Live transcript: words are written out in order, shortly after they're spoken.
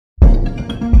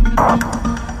Welcome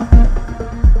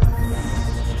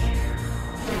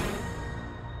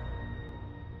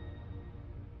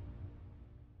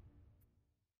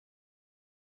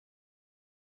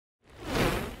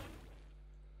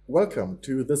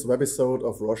to this webisode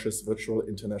of Roche's Virtual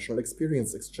International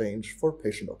Experience Exchange for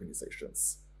Patient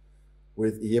Organizations.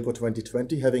 With IEEPO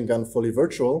 2020 having gone fully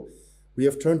virtual, we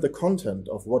have turned the content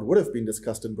of what would have been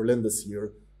discussed in Berlin this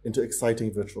year into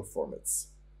exciting virtual formats.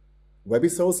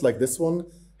 Webisodes like this one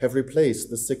have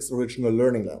replaced the 6 original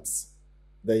learning labs.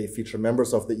 They feature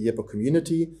members of the IEEPO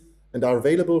community and are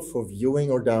available for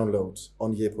viewing or download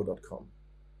on IEEPO.com.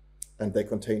 And they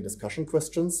contain discussion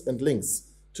questions and links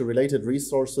to related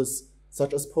resources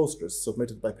such as posters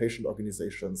submitted by patient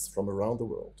organizations from around the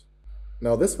world.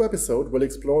 Now, this webisode will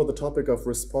explore the topic of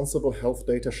responsible health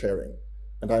data sharing,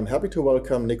 and I'm happy to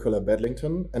welcome Nicola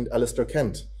Bedlington and Alistair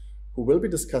Kent, who will be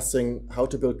discussing how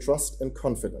to build trust and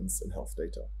confidence in health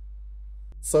data.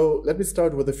 So let me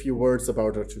start with a few words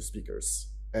about our two speakers,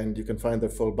 and you can find their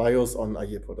full bios on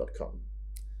IEEPO.com.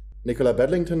 Nicola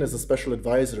Bedlington is a special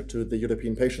advisor to the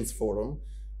European Patients Forum,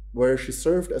 where she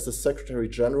served as a Secretary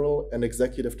General and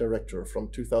Executive Director from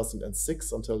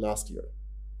 2006 until last year.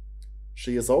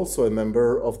 She is also a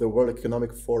member of the World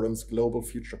Economic Forum's Global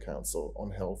Future Council on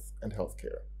Health and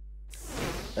Healthcare.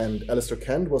 And Alistair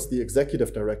Kent was the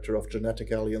Executive Director of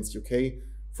Genetic Alliance UK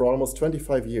for almost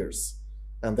 25 years,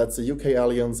 and that's a UK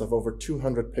alliance of over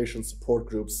 200 patient support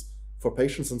groups for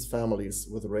patients and families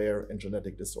with rare and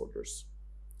genetic disorders.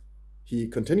 He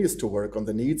continues to work on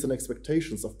the needs and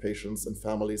expectations of patients and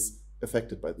families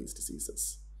affected by these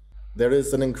diseases. There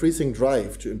is an increasing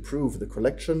drive to improve the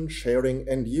collection, sharing,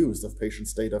 and use of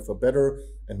patients' data for better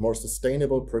and more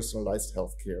sustainable personalized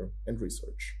healthcare and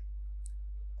research.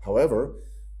 However,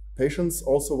 patients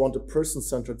also want a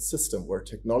person-centered system where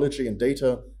technology and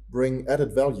data bring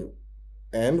added value.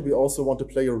 And we also want to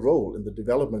play a role in the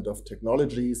development of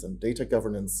technologies and data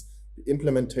governance, the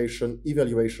implementation,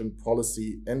 evaluation,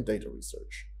 policy, and data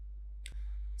research.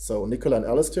 So Nicola and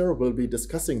Alistair will be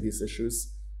discussing these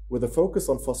issues with a focus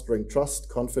on fostering trust,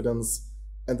 confidence,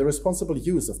 and the responsible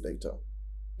use of data,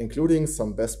 including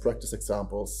some best practice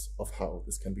examples of how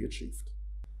this can be achieved.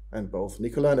 And both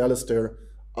Nicola and Alistair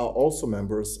are also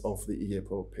members of the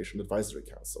IEEPO Patient Advisory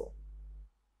Council.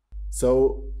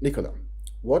 So Nicola,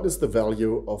 what is the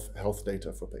value of health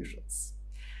data for patients?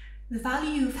 The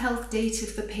value of health data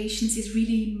for patients is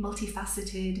really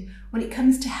multifaceted. When it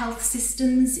comes to health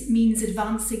systems, it means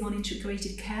advancing on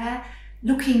integrated care,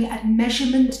 looking at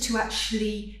measurement to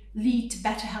actually lead to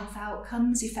better health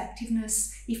outcomes,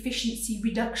 effectiveness, efficiency,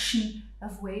 reduction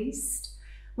of waste.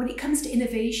 When it comes to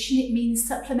innovation, it means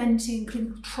supplementing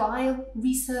clinical trial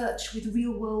research with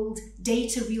real-world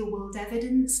data, real-world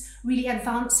evidence, really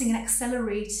advancing and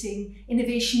accelerating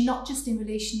innovation, not just in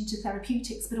relation to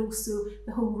therapeutics, but also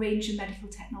the whole range of medical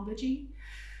technology.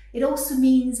 It also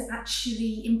means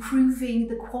actually improving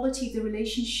the quality of the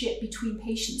relationship between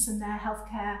patients and their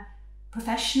healthcare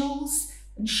professionals,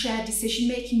 and shared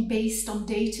decision-making based on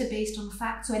data, based on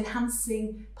facts, so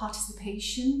enhancing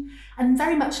participation. And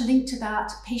very much linked to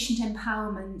that, patient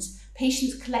empowerment,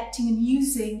 patients collecting and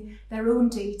using their own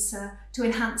data to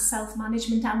enhance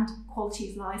self-management and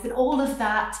quality of life. And all of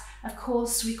that, of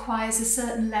course, requires a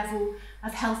certain level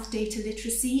of health data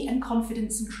literacy and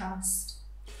confidence and trust.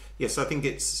 Yes, I think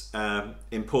it's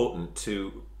important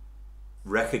to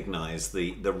recognize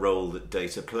the role that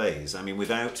data plays. I mean,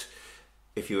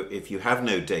 if you have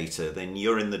no data, then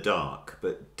you're in the dark.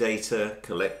 But data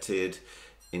collected,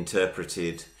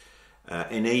 interpreted,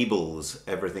 enables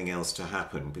everything else to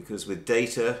happen, because with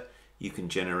data you can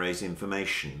generate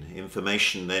information.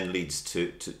 Information then leads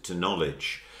to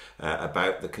knowledge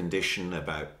about the condition,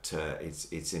 about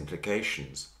its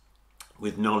implications.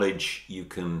 With knowledge you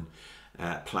can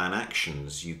plan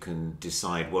actions, you can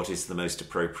decide what is the most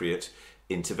appropriate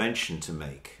intervention to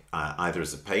make, either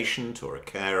as a patient or a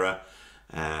carer.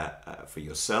 For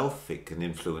yourself, it can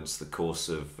influence the course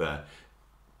of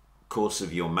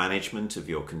your management of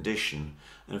your condition,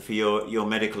 and for your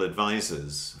medical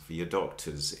advisors, for your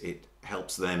doctors, it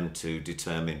helps them to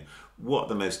determine what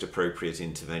the most appropriate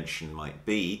intervention might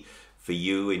be for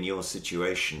you in your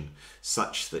situation,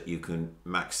 such that you can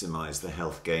maximize the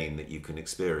health gain that you can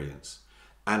experience.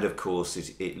 And of course,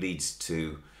 it leads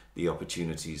to the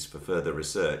opportunities for further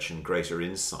research and greater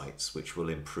insights, which will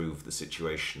improve the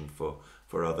situation for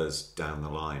others down the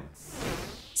line.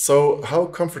 So how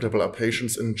comfortable are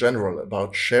patients in general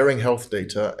about sharing health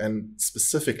data, and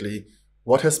specifically,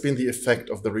 what has been the effect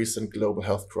of the recent global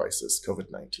health crisis,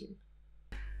 COVID-19?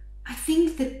 I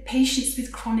think that patients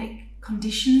with chronic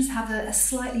conditions have a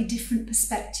slightly different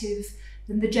perspective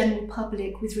than the general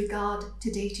public with regard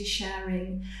to data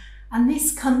sharing. And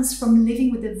this comes from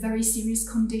living with a very serious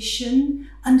condition,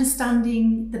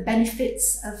 understanding the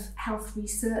benefits of health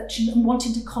research and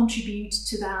wanting to contribute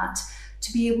to that,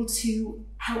 to be able to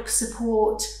help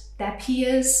support their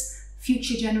peers,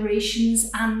 future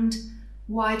generations and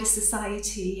wider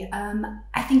society.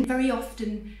 I think very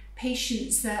often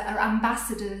patients are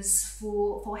ambassadors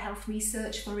for health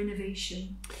research, for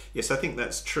innovation. Yes, I think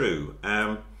that's true.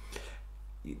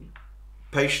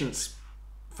 Patients,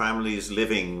 families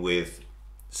living with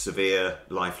severe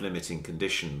life-limiting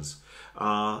conditions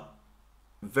are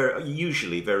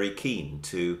usually very keen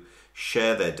to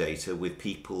share their data with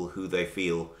people who they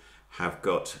feel have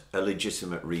got a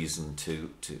legitimate reason to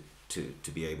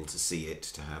be able to see it,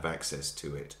 to have access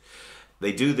to it.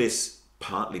 They do this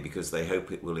partly because they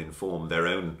hope it will inform their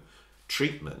own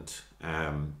treatment.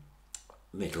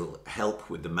 It'll help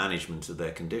with the management of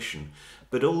their condition.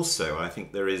 But also, I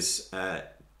think there is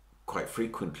quite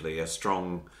frequently a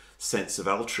strong sense of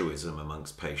altruism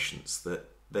amongst patients, that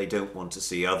they don't want to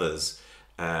see others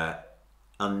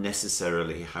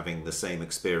unnecessarily having the same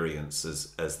experience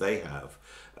as they have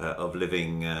of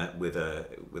living with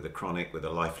a chronic, with a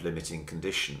life-limiting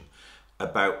condition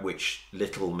about which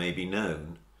little may be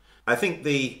known. I think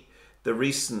the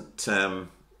recent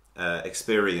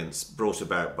experience brought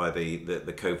about by the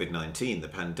COVID-19, the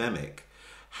pandemic,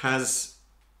 has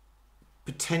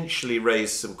potentially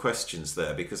raised some questions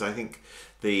there, because I think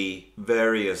the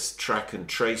various track and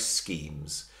trace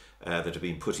schemes that have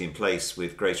been put in place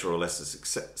with greater or lesser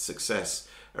success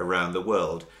around the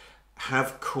world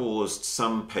have caused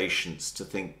some patients to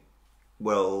think,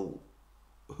 well,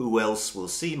 who else will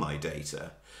see my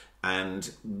data,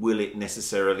 and will it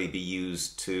necessarily be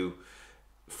used to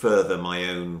further my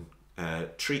own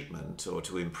treatment or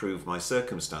to improve my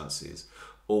circumstances,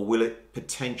 or will it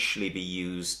potentially be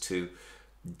used to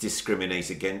discriminate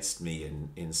against me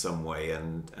in some way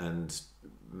and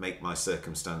make my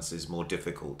circumstances more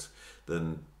difficult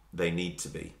than they need to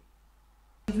be?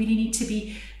 We really need to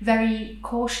be very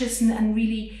cautious and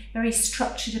really very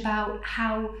structured about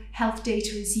how health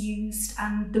data is used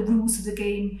and the rules of the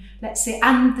game, let's say,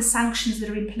 and the sanctions that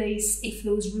are in place if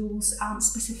those rules aren't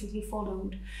specifically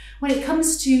followed. When it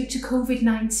comes to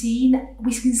COVID-19,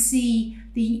 we can see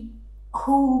the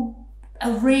whole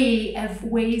array of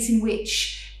ways in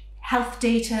which health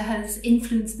data has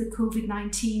influenced the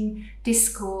COVID-19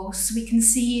 discourse. We can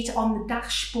see it on the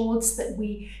dashboards that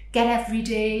we get every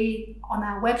day, on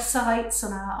our websites,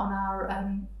 on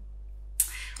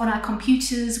our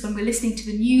computers. When we're listening to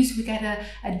the news, we get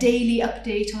a daily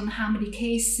update on how many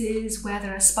cases, where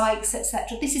there are spikes,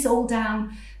 etc. This is all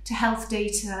down to health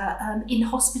data. In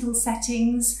hospital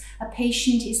settings, a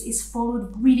patient is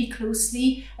followed really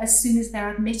closely as soon as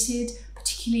they're admitted,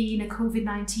 particularly in a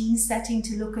COVID-19 setting,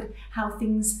 to look at how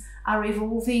things are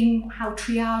evolving, how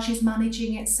triage is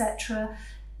managing, etc.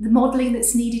 The modelling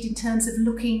that's needed in terms of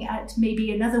looking at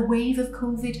maybe another wave of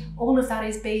COVID, all of that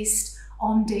is based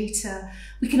on data.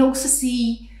 We can also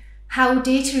see how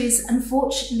data is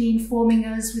unfortunately informing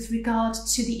us with regard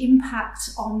to the impact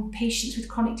on patients with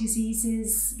chronic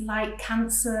diseases like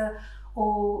cancer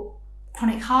or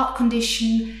chronic heart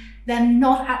condition, them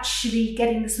not actually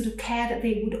getting the sort of care that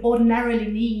they would ordinarily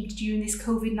need during this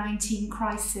COVID-19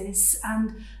 crisis.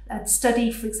 And a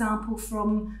study, for example,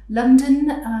 from London,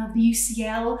 the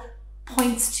UCL,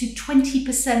 points to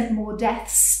 20% more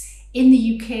deaths in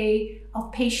the UK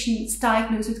of patients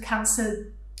diagnosed with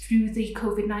cancer through the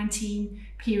COVID-19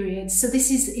 period. So this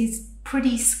is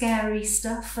pretty scary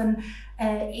stuff, and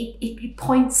it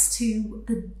points to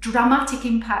the dramatic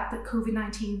impact that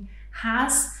COVID-19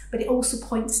 has, but it also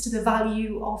points to the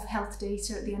value of health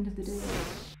data at the end of the day.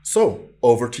 So,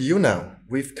 over to you now.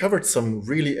 We've covered some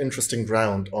really interesting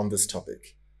ground on this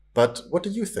topic. But what do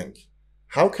you think?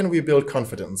 How can we build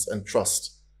confidence and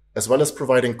trust, as well as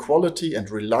providing quality and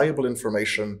reliable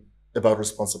information about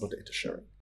responsible data sharing?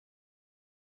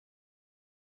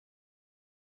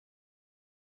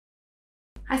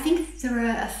 I think there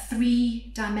are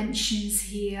three dimensions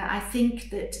here. I think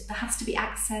that there has to be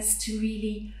access to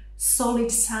really solid,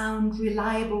 sound,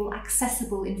 reliable,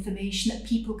 accessible information that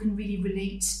people can really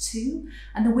relate to.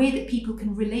 And the way that people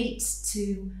can relate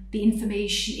to the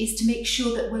information is to make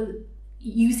sure that we're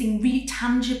using really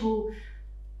tangible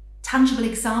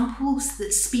examples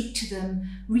that speak to them,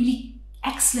 really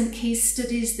excellent case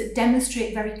studies that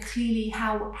demonstrate very clearly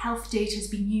how health data has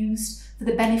been used for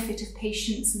the benefit of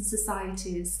patients and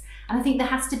societies. And I think there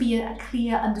has to be a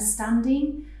clear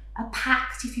understanding a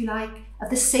pact, if you like, of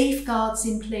the safeguards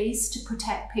in place to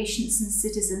protect patients and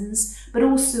citizens, but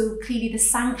also clearly the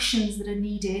sanctions that are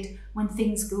needed when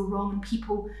things go wrong and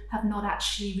people have not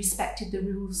actually respected the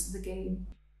rules of the game.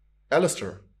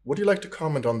 Alistair, would you like to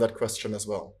comment on that question as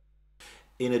well?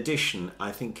 In addition,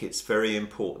 I think it's very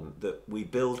important that we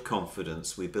build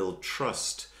confidence, we build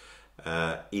trust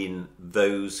in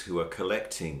those who are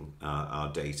collecting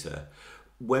our data.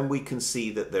 When we can see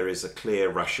that there is a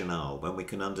clear rationale, when we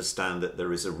can understand that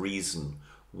there is a reason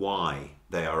why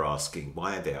they are asking,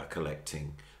 why they are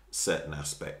collecting certain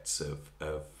aspects of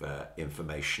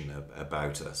information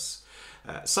about us.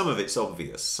 Some of it's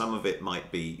obvious. Some of it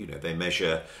might be, they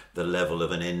measure the level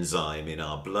of an enzyme in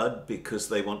our blood because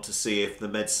they want to see if the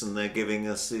medicine they're giving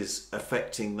us is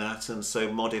affecting that and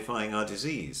so modifying our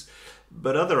disease.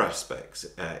 But other aspects,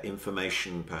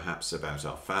 information perhaps about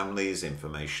our families,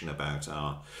 information about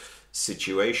our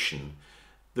situation,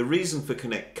 the reason for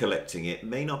collecting it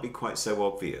may not be quite so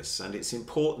obvious. And it's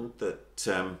important that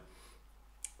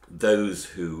those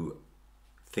who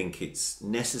think it's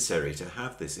necessary to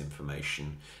have this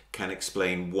information can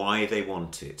explain why they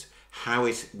want it, how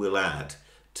it will add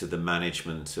to the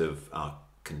management of our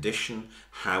condition,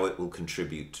 how it will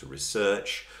contribute to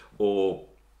research, or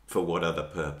for what other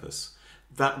purpose.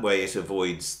 That way it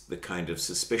avoids the kind of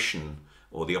suspicion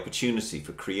or the opportunity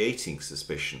for creating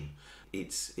suspicion.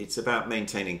 It's about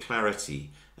maintaining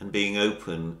clarity and being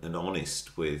open and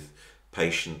honest with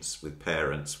patients, with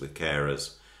parents, with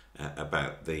carers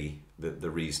about the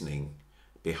reasoning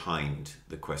behind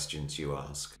the questions you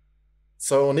ask.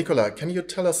 So, Nicola, can you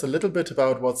tell us a little bit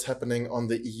about what's happening on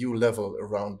the EU level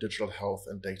around digital health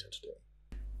and data today?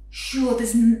 Sure,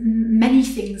 there's many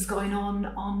things going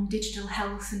on digital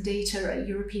health and data at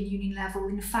European Union level.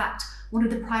 In fact, one of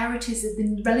the priorities of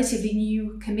the relatively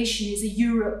new Commission is a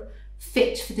Europe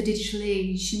fit for the digital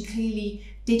age, and clearly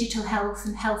digital health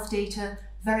and health data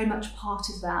very much part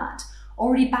of that.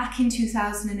 Already back in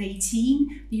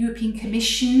 2018, the European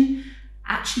Commission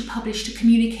actually published a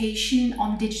communication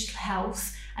on digital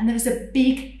health, and there was a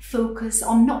big focus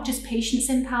on not just patients'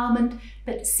 empowerment,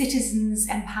 but citizens'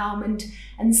 empowerment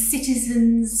and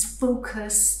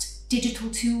citizens-focused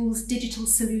digital tools, digital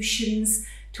solutions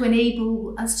to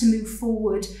enable us to move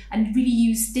forward and really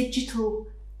use digital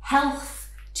health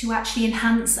to actually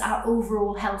enhance our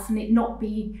overall health and it not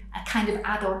be a kind of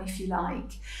add-on, if you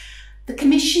like. The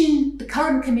Commission, the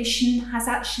current Commission, has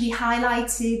actually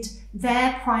highlighted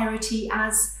their priority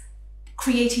as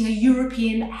creating a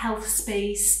European health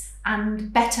space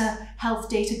and better health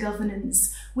data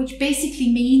governance, which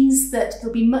basically means that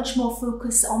there'll be much more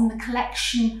focus on the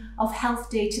collection of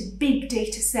health data, big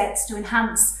data sets to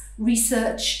enhance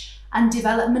research and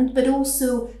development, but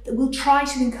also that we'll try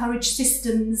to encourage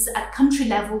systems at country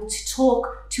level to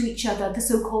talk to each other, the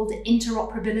so-called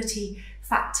interoperability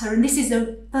factor. And this is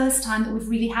the first time that we've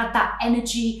really had that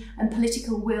energy and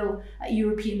political will at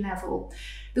European level.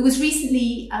 There was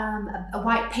recently a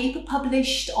white paper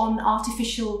published on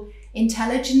artificial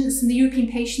intelligence, and the European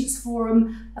Patients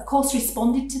Forum, of course,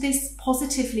 responded to this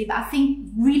positively, but I think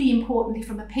really importantly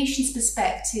from a patient's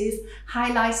perspective,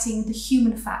 highlighting the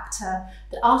human factor,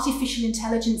 that artificial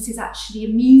intelligence is actually a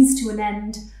means to an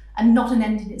end and not an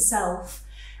end in itself.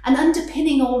 And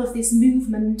underpinning all of this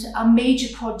movement are major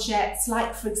projects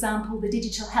like, for example, the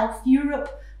Digital Health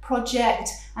Europe project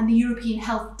and the European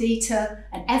Health Data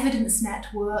and Evidence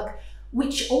Network,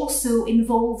 which also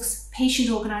involves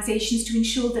patient organisations to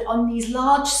ensure that on these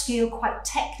large-scale, quite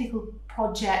technical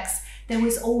projects, there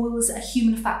was always a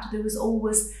human factor, there was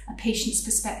always a patient's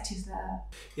perspective there.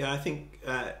 Yeah, I think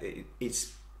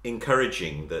it's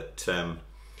encouraging that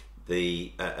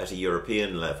at a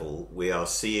European level, we are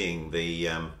seeing the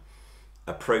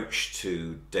approach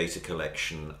to data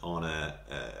collection on a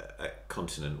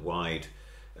continent-wide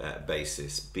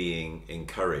basis being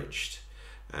encouraged.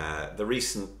 The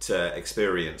recent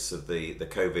experience of the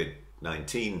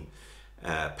COVID-19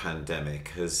 pandemic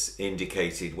has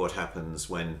indicated what happens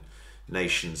when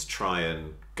nations try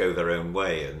and go their own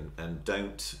way and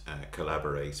don't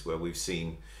collaborate, where we've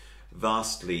seen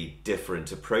vastly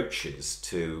different approaches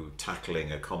to tackling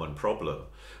a common problem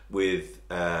with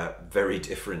very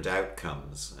different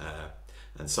outcomes,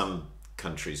 and some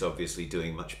countries obviously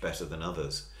doing much better than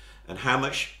others. And how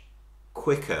much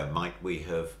quicker might we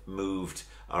have moved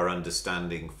our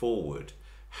understanding forward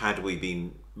had we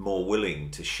been more willing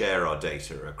to share our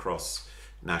data across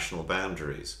national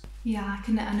boundaries? Yeah, I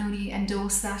can only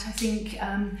endorse that. I think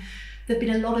there have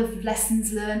been a lot of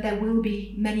lessons learned. There will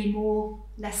be many more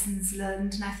lessons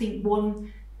learned. And I think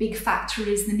one big factor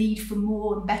is the need for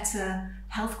more and better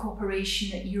health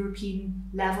cooperation at European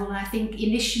level. And I think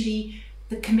initially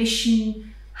the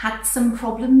Commission had some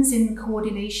problems in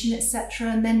coordination, etc.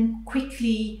 And then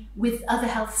quickly with other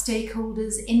health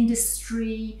stakeholders,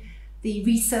 industry, the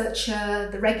researcher,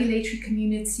 the regulatory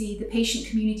community, the patient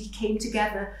community came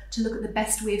together to look at the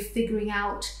best way of figuring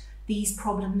out these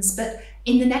problems. But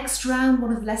in the next round,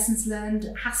 one of the lessons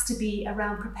learned has to be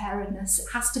around preparedness.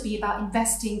 It has to be about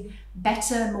investing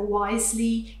better, more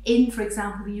wisely in, for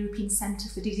example, the European Centre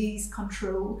for Disease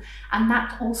Control. And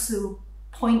that also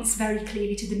points very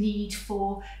clearly to the need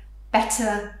for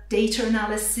better data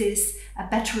analysis, a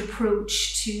better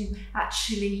approach to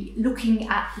actually looking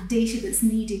at the data that's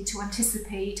needed to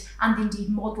anticipate and indeed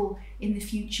model in the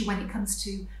future when it comes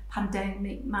to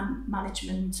pandemic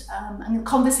management. And the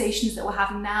conversations that we're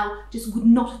having now just would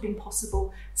not have been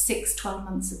possible 6-12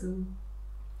 months ago.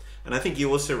 And I think you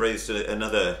also raised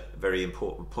another very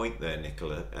important point there,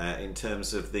 Nicola, in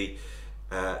terms of the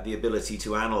ability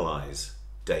to analyse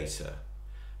data.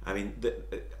 I mean,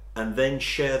 and then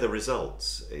share the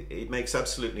results. It makes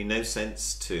absolutely no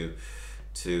sense to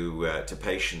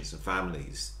patients and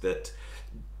families that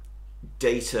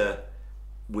data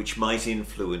which might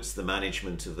influence the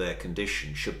management of their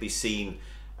condition should be seen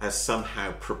as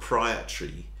somehow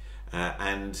proprietary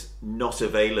and not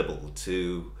available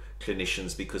to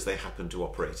clinicians because they happen to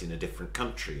operate in a different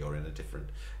country or in a different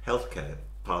healthcare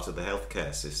part of the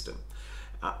healthcare system.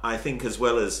 I think as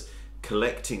well as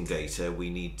collecting data, we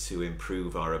need to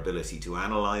improve our ability to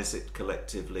analyse it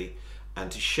collectively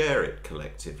and to share it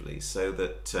collectively so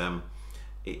that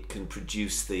it can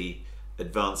produce the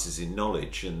advances in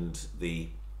knowledge and the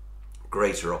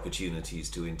greater opportunities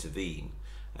to intervene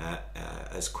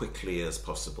as quickly as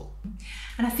possible.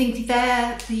 And I think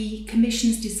there the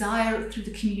Commission's desire through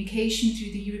the communication,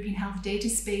 through the European health data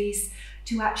space,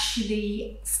 to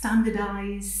actually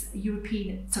standardise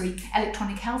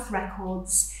electronic health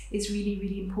records is really,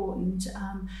 really important.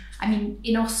 I mean,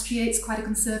 in Austria, it's quite a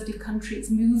conservative country, it's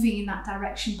moving in that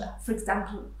direction, but for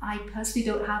example, I personally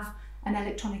don't have an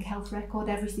electronic health record.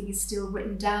 Everything is still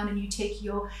written down and you take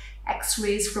your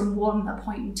x-rays from one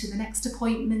appointment to the next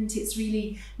appointment. It's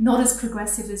really not as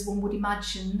progressive as one would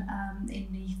imagine in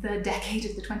the third decade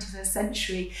of the 21st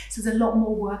century. So there's a lot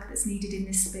more work that's needed in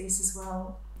this space as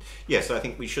well. Yes, I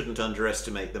think we shouldn't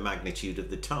underestimate the magnitude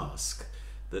of the task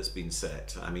that's been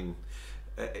set. I mean,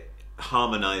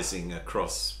 harmonising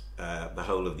across the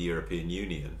whole of the European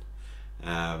Union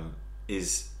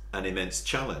is an immense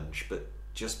challenge, but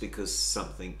just because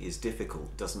something is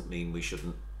difficult doesn't mean we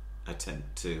shouldn't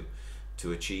attempt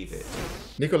to achieve it.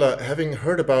 Nicola, having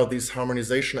heard about these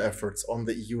harmonization efforts on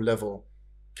the EU level,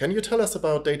 can you tell us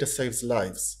about Data Saves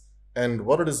Lives and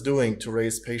what it is doing to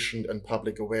raise patient and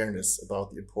public awareness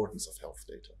about the importance of health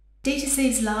data? Data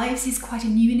Saves Lives is quite a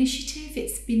new initiative.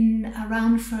 It's been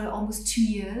around for almost 2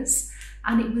 years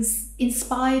and it was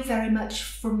inspired very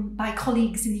much by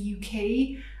colleagues in the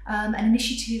UK, an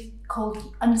initiative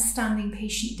called Understanding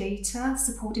Patient Data,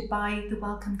 supported by the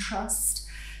Wellcome Trust.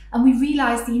 And we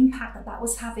realised the impact that that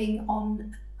was having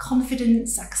on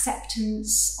confidence,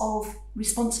 acceptance of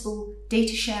responsible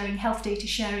data sharing, health data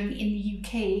sharing in the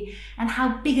UK, and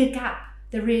how big a gap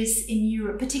there is in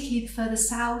Europe, particularly the further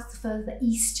south, the further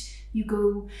east you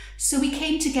go. So we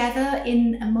came together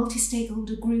in a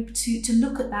multi-stakeholder group to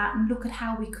look at that and look at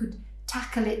how we could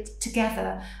tackle it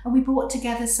together. And we brought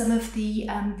together some of the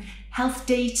health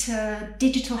data,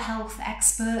 digital health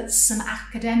experts, some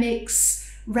academics,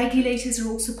 regulators are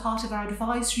also part of our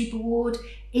advisory board,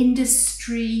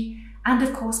 industry, and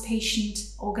of course patient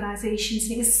organisations.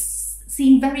 And it was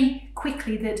seen very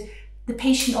quickly that the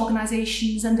patient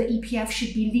organisations under EPF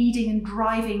should be leading and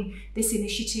driving this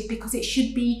initiative because it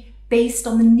should be based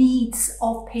on the needs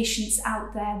of patients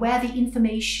out there, where the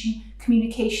information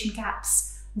communication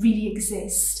gaps really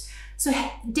exist. So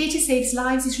Data Saves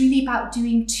Lives is really about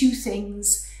doing two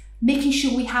things: making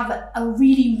sure we have a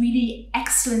really, really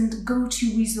excellent go-to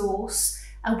resource,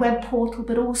 a web portal,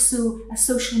 but also a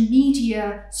social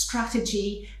media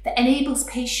strategy that enables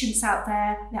patients out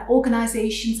there, their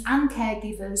organisations and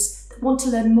caregivers that want to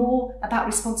learn more about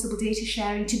responsible data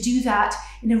sharing to do that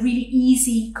in a really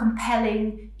easy,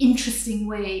 compelling, interesting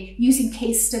way, using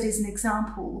case studies and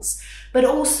examples, but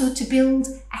also to build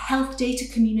a health data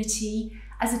community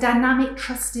as a dynamic,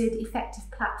 trusted, effective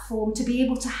platform to be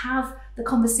able to have the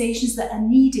conversations that are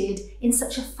needed in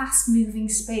such a fast-moving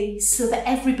space so that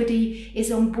everybody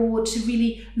is on board to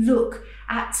really look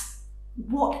at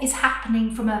what is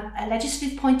happening from a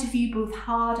legislative point of view, both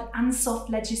hard and soft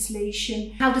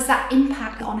legislation. How does that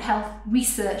impact on health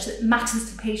research that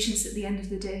matters to patients at the end of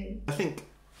the day? I think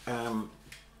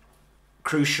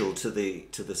crucial to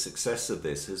the success of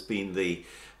this has been the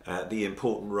the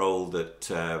important role that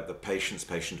the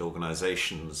patient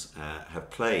organisations have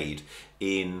played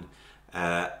in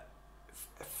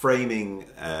framing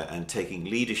and taking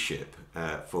leadership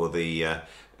for the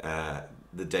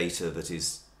data that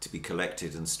is to be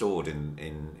collected and stored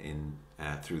in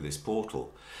through this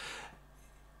portal.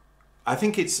 I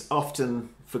think it's often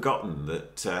forgotten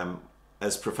that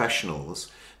as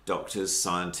professionals, doctors,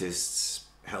 scientists,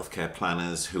 healthcare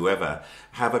planners, whoever,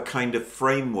 have a kind of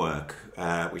framework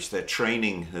which their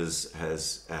training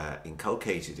has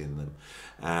inculcated in them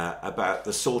about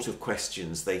the sort of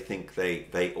questions they think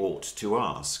they ought to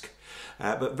ask.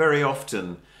 But very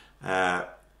often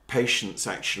patients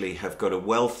actually have got a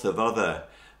wealth of other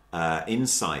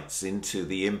insights into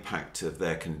the impact of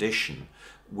their condition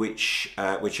which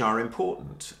are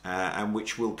important and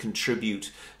which will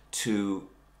contribute to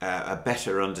a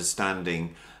better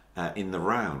understanding in the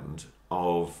round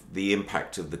of the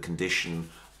impact of the condition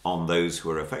on those who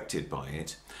are affected by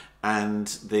it, and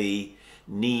the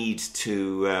need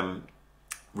to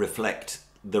reflect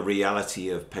the reality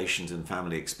of patient and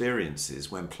family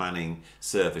experiences when planning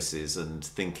services and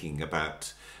thinking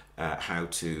about how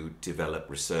to develop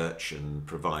research and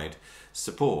provide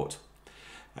support.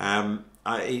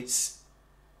 It's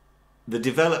the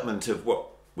development of what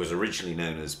was originally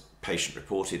known as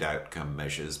patient-reported outcome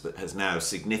measures, but has now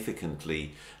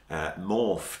significantly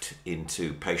morphed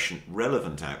into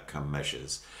patient-relevant outcome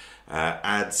measures,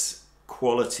 adds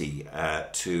quality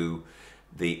to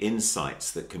the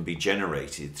insights that can be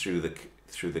generated through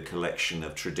the collection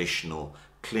of traditional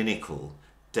clinical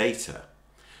data.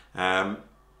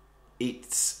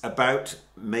 It's about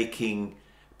making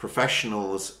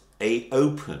professionals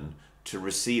open to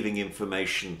receiving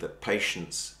information that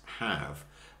patients have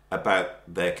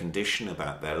about their condition,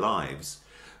 about their lives,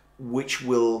 which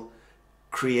will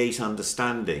create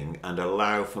understanding and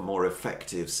allow for more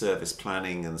effective service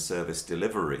planning and service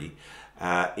delivery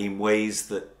in ways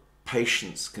that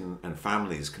patients and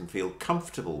families can feel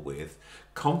comfortable with,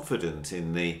 confident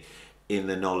in the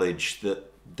knowledge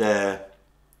that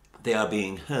they are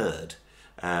being heard,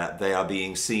 they are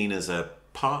being seen as a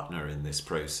partner in this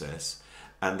process,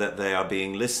 and that they are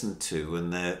being listened to,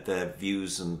 and their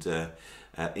views and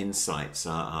insights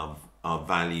are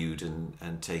valued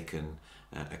and taken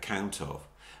account of.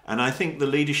 And I think the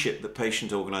leadership that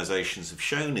patient organisations have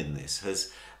shown in this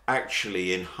has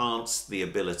actually enhanced the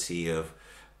ability of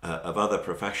other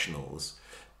professionals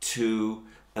to,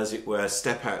 as it were,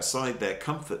 step outside their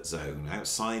comfort zone,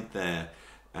 outside their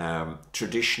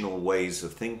traditional ways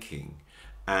of thinking,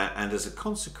 and as a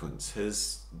consequence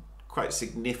has quite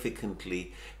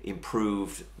significantly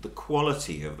improved the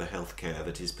quality of the healthcare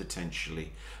that is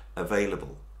potentially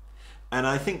available. And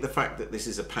I think the fact that this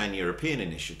is a pan-European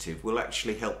initiative will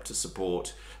actually help to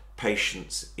support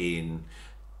patients in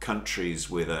countries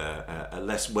with a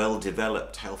less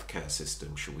well-developed healthcare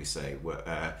system, shall we say,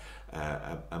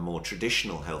 a more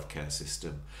traditional healthcare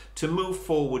system, to move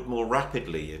forward more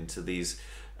rapidly into these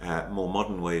more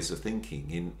modern ways of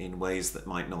thinking in ways that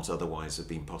might not otherwise have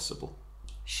been possible.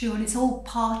 Sure, and it's all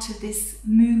part of this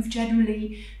move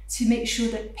generally to make sure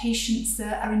that patients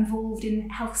are involved in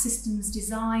health systems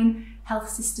design, health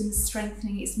systems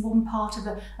strengthening. It's one part of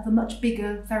a much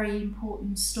bigger, very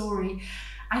important story.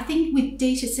 I think with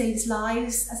Data Saves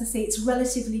Lives, as I say, it's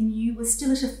relatively new. We're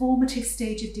still at a formative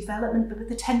stage of development, but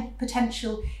the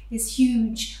potential is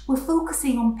huge. We're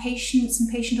focusing on patients and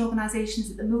patient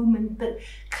organisations at the moment, but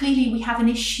clearly we have an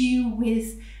issue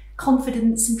with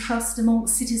confidence and trust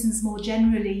amongst citizens more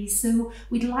generally. So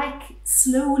we'd like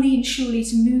slowly and surely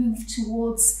to move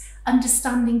towards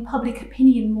understanding public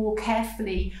opinion more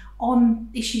carefully on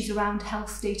issues around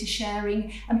health data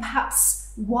sharing, and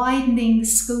perhaps widening the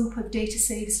scope of Data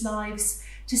Saves Lives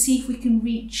to see if we can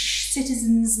reach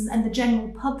citizens and the general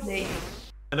public.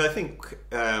 And I think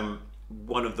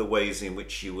one of the ways in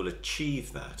which you will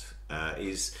achieve that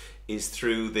is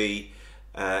through the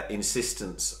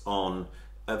insistence on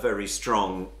a very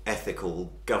strong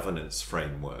ethical governance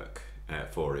framework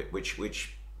for it, which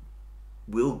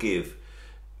will give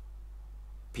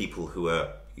people who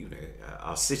are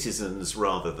citizens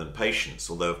rather than patients,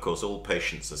 although of course all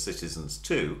patients are citizens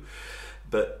too,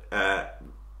 but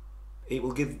it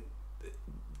will give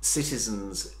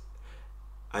citizens,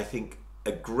 I think,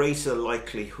 a greater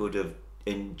likelihood of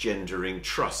engendering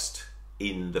trust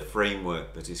in the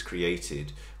framework that is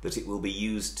created, that it will be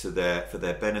used for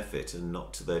their benefit and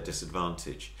not to their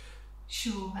disadvantage.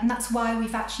 Sure, and that's why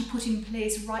we've actually put in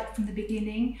place right from the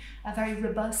beginning a very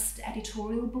robust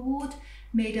editorial board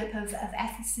made up of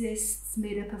ethicists,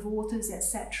 made up of authors,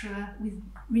 etc., with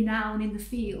renown in the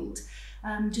field,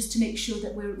 just to make sure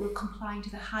that we're complying to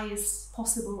the highest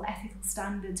possible ethical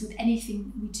standards with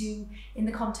anything we do in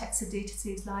the context of data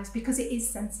saves lives, because it is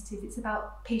sensitive. It's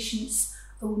about patients'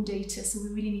 own data, so we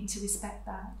really need to respect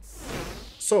that.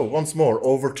 So once more,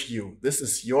 over to you. This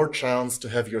is your chance to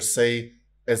have your say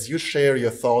as you share your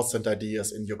thoughts and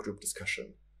ideas in your group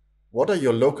discussion. What are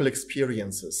your local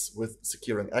experiences with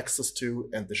securing access to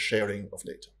and the sharing of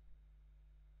data?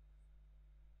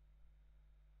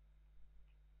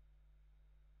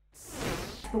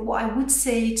 But what I would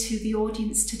say to the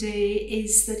audience today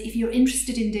is that if you're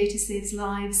interested in Data Saves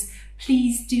Lives,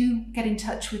 please do get in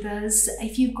touch with us.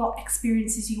 If you've got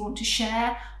experiences you want to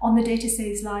share on the Data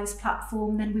Saves Lives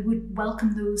platform, then we would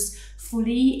welcome those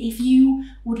fully. If you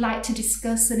would like to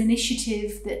discuss an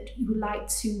initiative that you would like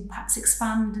to perhaps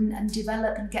expand and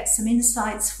develop and get some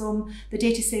insights from the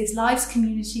Data Saves Lives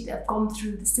community that have gone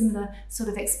through the similar sort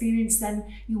of experience, then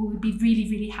we would be really,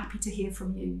 really happy to hear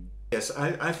from you. Yes,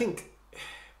 I think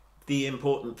the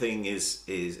important thing is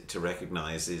to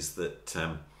recognise is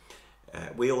that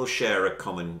we all share a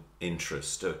common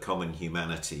interest, a common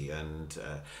humanity, and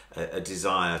a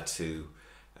desire to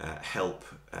help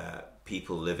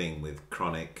people living with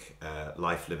chronic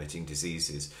life-limiting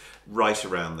diseases right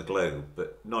around the globe.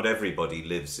 But not everybody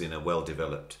lives in a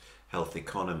well-developed health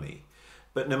economy.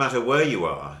 But no matter where you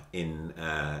are in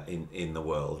the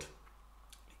world,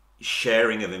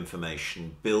 sharing of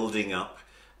information, building up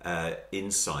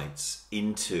insights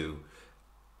into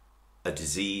a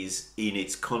disease in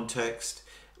its context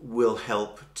will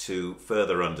help to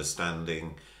further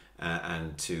understanding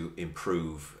and to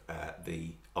improve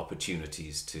the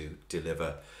opportunities to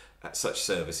deliver such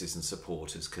services and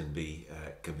support as can be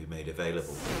made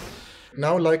available.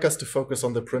 Now I'd like us to focus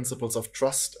on the principles of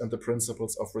trust and the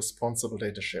principles of responsible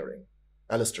data sharing.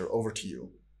 Alistair, over to you.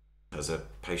 As a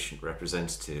patient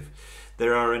representative,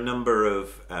 there are a number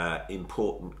of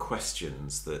important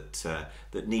questions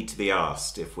that need to be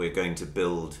asked if we're going to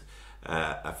build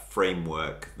a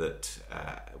framework that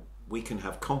we can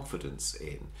have confidence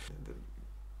in. The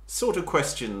sort of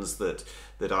questions that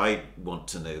I want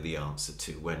to know the answer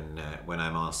to when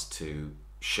I'm asked to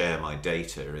share my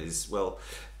data is, well,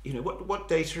 you know, what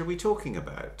data are we talking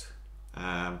about?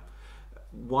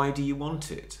 Why do you want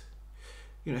it?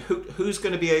 You know, who's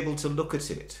going to be able to look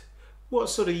at it? What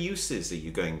sort of uses are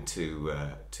you going to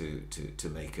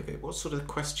make of it? What sort of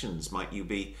questions might you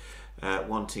be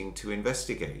wanting to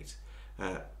investigate?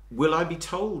 Will I be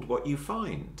told what you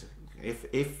find?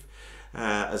 If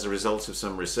as a result of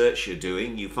some research you're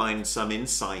doing, you find some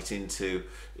insight into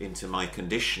my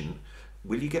condition,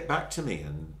 will you get back to me,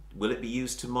 and will it be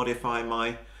used to modify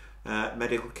my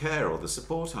medical care or the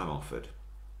support I'm offered?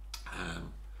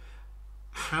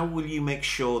 How will you make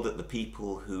sure that the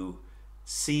people who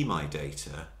see my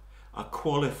data are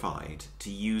qualified to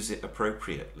use it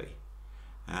appropriately?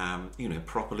 You know,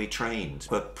 properly trained,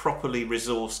 but properly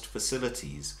resourced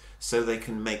facilities so they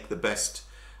can make the best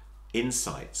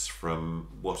insights from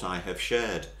what I have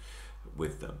shared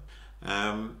with them,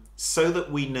 so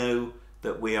that we know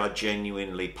that we are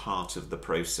genuinely part of the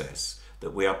process,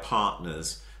 that we are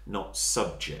partners, not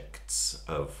subjects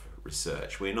of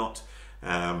research. We're not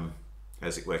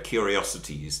as it were,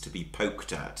 curiosities to be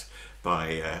poked at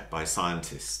by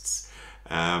scientists.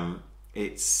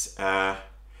 It's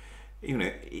you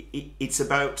know, it's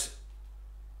about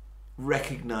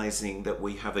recognizing that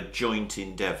we have a joint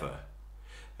endeavor,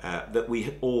 that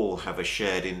we all have a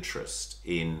shared interest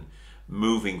in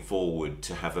moving forward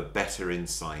to have a better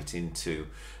insight into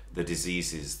the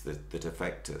diseases that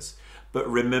affect us, but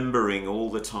remembering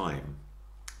all the time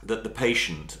that the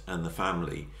patient and the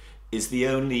family is the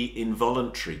only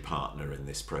involuntary partner in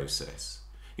this process.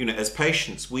 You know, as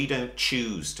patients, we don't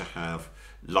choose to have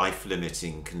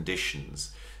life-limiting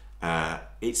conditions.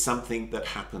 It's something that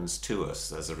happens to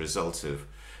us as a result of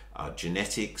our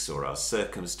genetics or our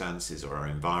circumstances or our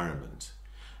environment.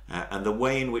 And the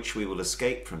way in which we will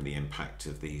escape from the impact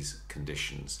of these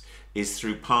conditions is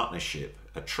through partnership,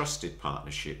 a trusted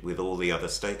partnership with all the other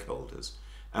stakeholders.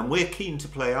 And we're keen to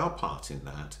play our part in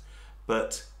that,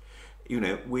 but you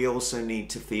know, we also need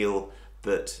to feel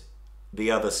that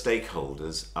the other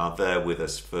stakeholders are there with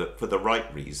us for the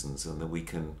right reasons, and that we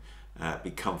can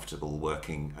be comfortable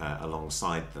working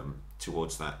alongside them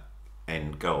towards that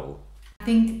end goal. I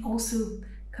think also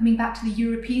coming back to the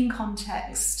European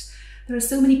context, there are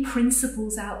so many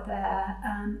principles out there,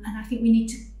 and I think we need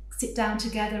to sit down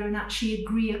together and actually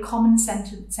agree a common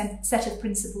set of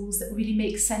principles that really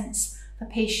make sense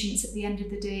patients at the end of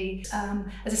the day.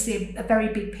 As I say, a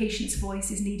very big patient's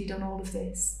voice is needed on all of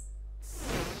this.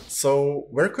 So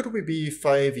where could we be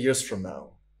 5 years from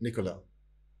now, Nicola?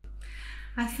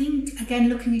 I think, again,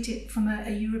 looking at it from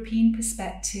a European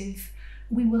perspective,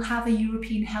 we will have a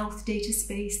European health data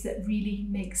space that really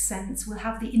makes sense. We'll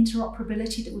have the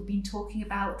interoperability that we've been talking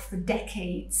about for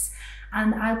decades,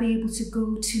 and I'll be able to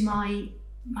go to my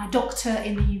doctor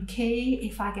in the UK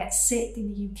if I get sick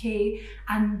in the UK,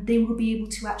 and they will be able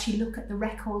to actually look at the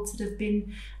records that have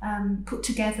been put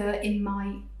together in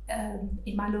my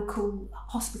local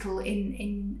hospital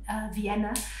in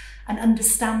Vienna, and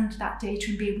understand that data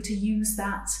and be able to use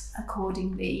that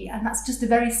accordingly. And that's just a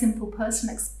very simple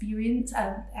personal experience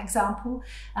example,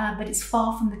 but it's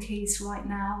far from the case right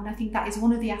now. And I think that is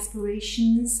one of the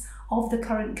aspirations of the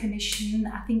current Commission.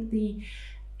 I think the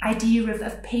idea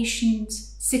of patient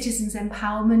citizens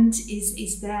empowerment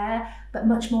is there, but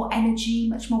much more energy,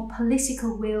 much more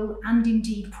political will, and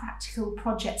indeed practical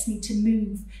projects need to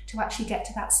move to actually get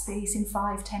to that space in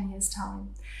 5-10 years' time.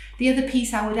 The other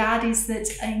piece I would add is that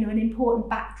an important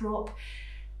backdrop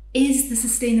is the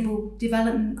Sustainable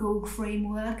Development Goal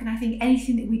framework, and I think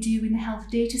anything that we do in the health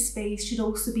data space should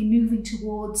also be moving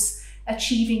towards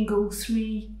achieving Goal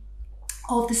 3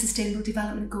 of the Sustainable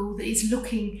Development Goal, that is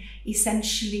looking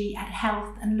essentially at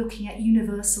health and looking at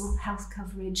universal health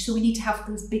coverage. So we need to have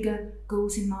those bigger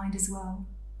goals in mind as well.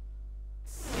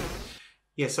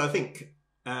 Yes, I think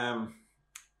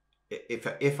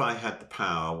if I had the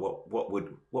power, what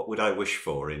would I wish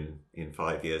for in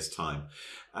 5 years' time?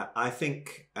 I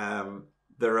think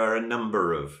there are a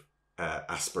number of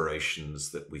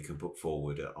aspirations that we can put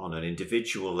forward on an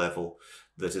individual level,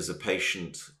 that as a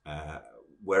patient,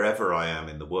 wherever I am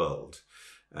in the world,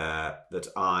 that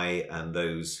I and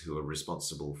those who are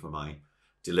responsible for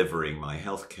delivering my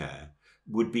healthcare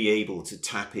would be able to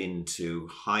tap into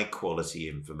high quality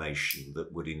information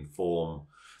that would inform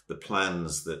the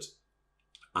plans that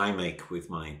I make with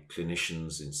my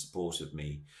clinicians in support of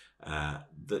me,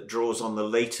 that draws on the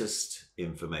latest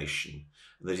information,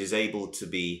 that is able to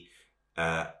be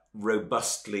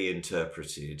robustly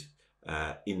interpreted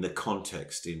in the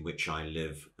context in which I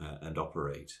live and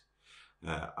operate.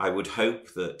 I would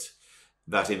hope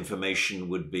that information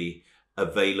would be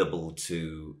available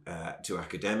to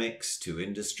academics, to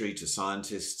industry, to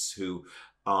scientists who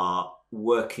are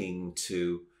working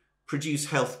to produce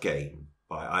health gain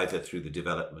by either through the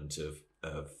development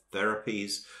of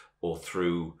therapies or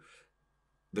through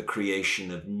the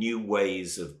creation of new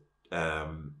ways of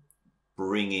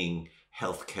bringing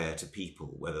healthcare to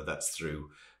people, whether that's through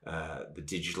the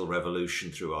digital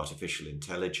revolution, through artificial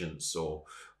intelligence,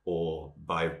 or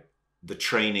by the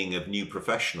training of new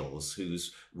professionals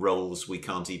whose roles we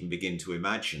can't even begin to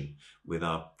imagine with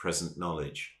our present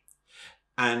knowledge.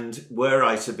 And were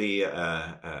I to be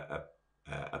a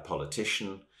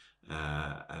politician,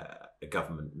 a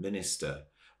government minister,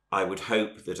 I would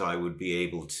hope that I would be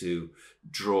able to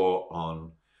draw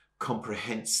on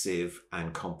comprehensive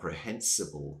and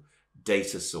comprehensible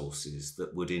data sources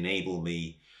that would enable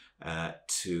me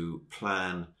to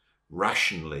plan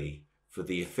rationally for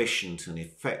the efficient and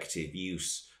effective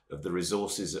use of the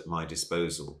resources at my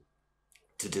disposal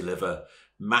to deliver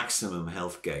maximum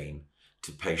health gain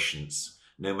to patients,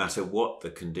 no matter what the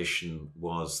condition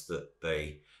was that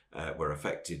they were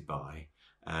affected by,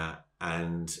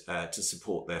 and to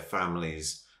support their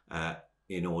families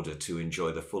in order to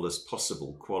enjoy the fullest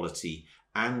possible quality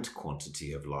and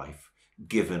quantity of life,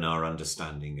 given our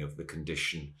understanding of the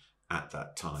condition at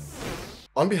that time.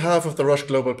 On behalf of the Roche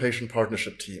Global Patient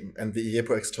Partnership Team and the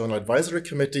IEEPO External Advisory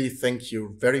Committee, thank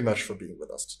you very much for being with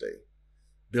us today.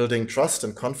 Building trust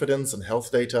and confidence in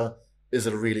health data is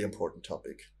a really important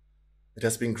topic. It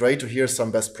has been great to hear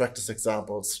some best practice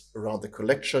examples around the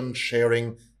collection,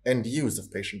 sharing, and use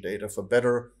of patient data for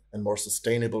better and more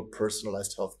sustainable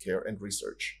personalized healthcare and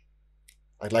research.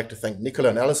 I'd like to thank Nicola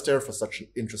and Alistair for such an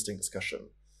interesting discussion.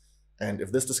 And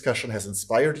if this discussion has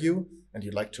inspired you and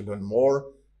you'd like to learn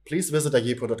more, please visit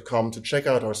IEEPO.com to check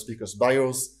out our speakers'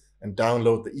 bios and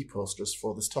download the e-posters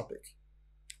for this topic.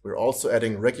 We're also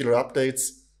adding regular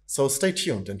updates, so stay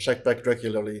tuned and check back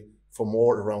regularly for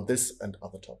more around this and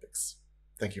other topics.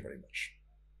 Thank you very much.